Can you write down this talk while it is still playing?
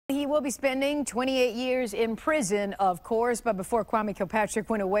He will be spending 28 years in prison, of course, but before Kwame Kilpatrick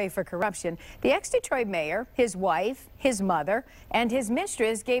went away for corruption, the ex-Detroit mayor, his wife, his mother, and his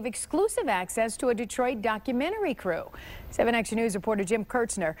mistress gave exclusive access to a Detroit documentary crew. 7 Action News reporter Jim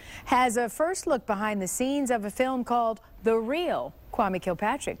Kurtzner has a first look behind the scenes of a film called The Real Kwame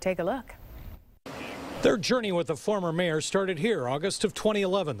Kilpatrick. Take a look. Their journey with the former mayor started here, August of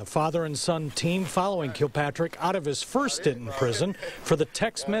 2011. The father and son team following Kilpatrick out of his first stint in prison for the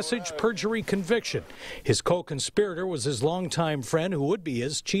text message perjury conviction. His co-conspirator was his longtime friend who would be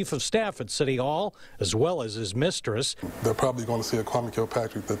his chief of staff at City Hall, as well as his mistress. They're probably going to see a Kwame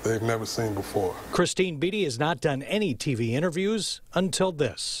Kilpatrick that they've never seen before. Christine Beatty has not done any TV interviews until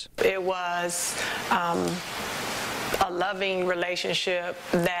this. It was a loving relationship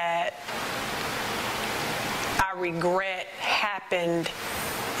that I regret happened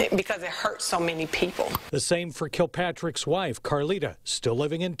because it hurt so many people. The same for Kilpatrick's wife, Carlita, still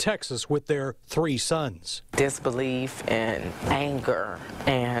living in Texas with their 3 sons. Disbelief and anger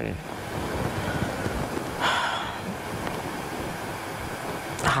and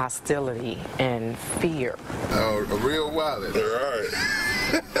hostility and fear. A real wallet. All right.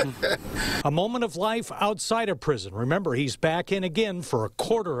 A moment of life outside of prison. Remember, he's back in again for a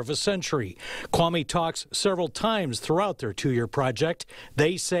quarter of a century. Kwame talks several times throughout their 2-year project.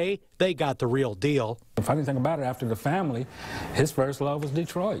 They say they got the real deal. The funny thing about it, after the family, his first love was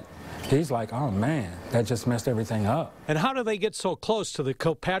Detroit. He's like, oh man, that just messed everything up. And how do they get so close to the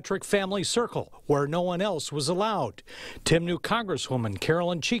Kilpatrick family circle, where no one else was allowed? Tim knew Congresswoman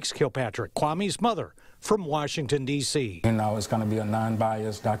Carolyn Cheeks Kilpatrick, Kwame's mother, from Washington, D.C. You know, it's going to be a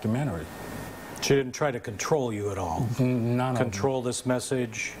non-biased documentary. She didn't try to control you at all? None of them. Control this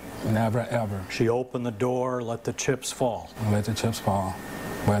message? Never, ever. She opened the door, let the chips fall. Let the chips fall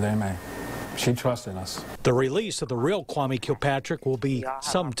where they may. She trusted us. The release of the real Kwame Kilpatrick will be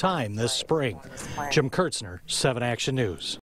sometime this spring. Jim Kurtzner, 7 Action News.